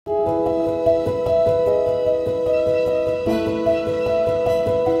Before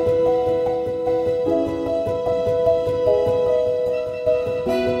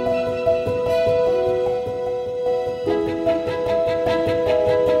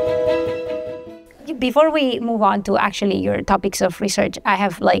we move on to actually your topics of research, I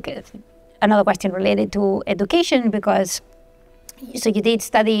have like another question related to education, because so you did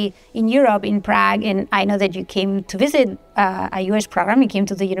study in Europe, in Prague, and I know that you came to visit a US program. You came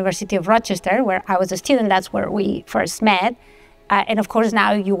to the University of Rochester, where I was a student. That's where we first met. And of course,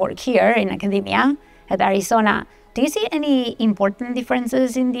 now you work here in academia at Arizona. Do you see any important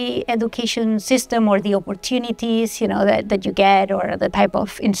differences in the education system or the opportunities, that you get, or the type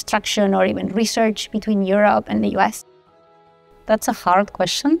of instruction or even research between Europe and the US? That's a hard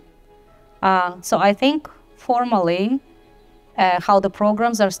question. So I think formally, how the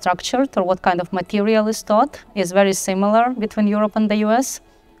programs are structured or what kind of material is taught is very similar between Europe and the US,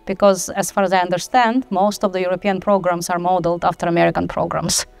 because as far as I understand, most of the European programs are modeled after American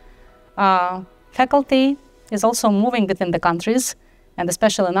programs. Faculty is also moving between the countries, and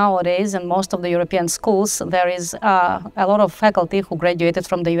especially nowadays in most of the European schools, there is a lot of faculty who graduated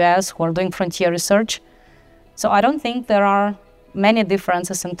from the US who are doing frontier research. So I don't think there are many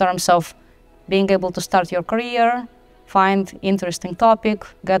differences in terms of being able to start your career, find interesting topic,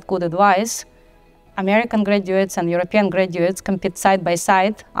 get good advice. American graduates and European graduates compete side by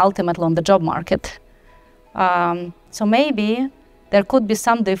side, ultimately on the job market. So maybe there could be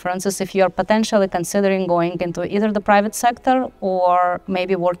some differences if you're potentially considering going into either the private sector or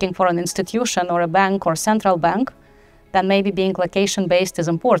maybe working for an institution or a bank or central bank, then maybe being location-based is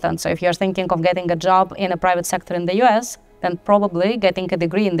important. So if you're thinking of getting a job in a private sector in the US, then probably getting a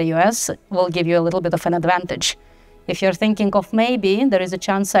degree in the US will give you a little bit of an advantage. If you're thinking of maybe there is a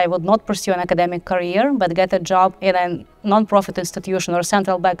chance I would not pursue an academic career, but get a job in a non-profit institution or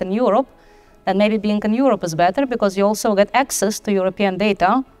central bank in Europe, then maybe being in Europe is better, because you also get access to European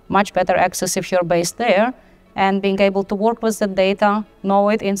data, much better access if you're based there, and being able to work with the data, know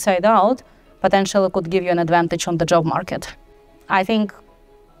it inside out, potentially could give you an advantage on the job market. I think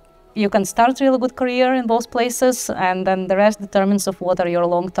you can start a really good career in both places, and then the rest determines of what are your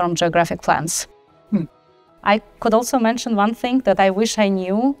long-term geographic plans. I could also mention one thing that I wish I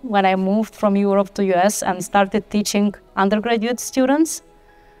knew when I moved from Europe to US and started teaching undergraduate students.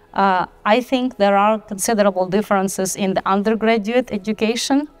 I think there are considerable differences in the undergraduate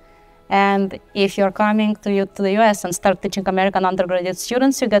education. And if you're coming to the US and start teaching American undergraduate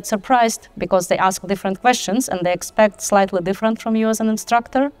students, you get surprised because they ask different questions and they expect slightly different from you as an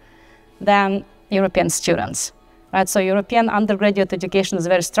instructor than European students. Right? So European undergraduate education is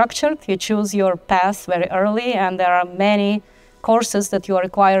very structured. You choose your path very early, and there are many courses that you are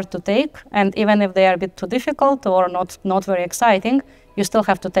required to take. And even if they are a bit too difficult or not very exciting, you still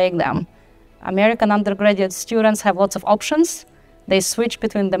have to take them. American undergraduate students have lots of options. They switch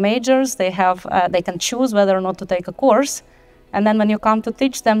between the majors. They can choose whether or not to take a course. And then when you come to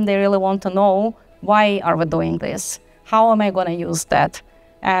teach them, they really want to know, why are we doing this? How am I going to use that?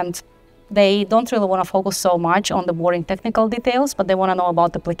 And they don't really want to focus so much on the boring technical details, but they want to know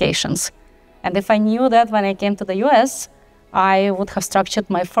about applications. And if I knew that when I came to the US, I would have structured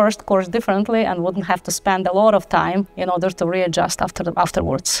my first course differently and wouldn't have to spend a lot of time in order to readjust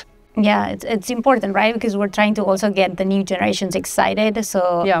afterwards. Yeah, it's important, right? Because we're trying to also get the new generations excited.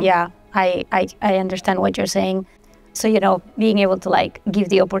 So yeah, I understand what you're saying. So, being able to give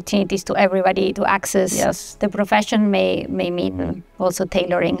the opportunities to everybody to access the profession may mean also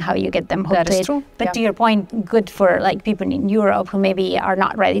tailoring how you get them hooked. That is true. But to your point, good for people in Europe who maybe are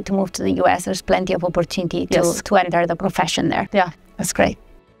not ready to move to the US. There's plenty of opportunity to enter the profession there. Yeah, that's great.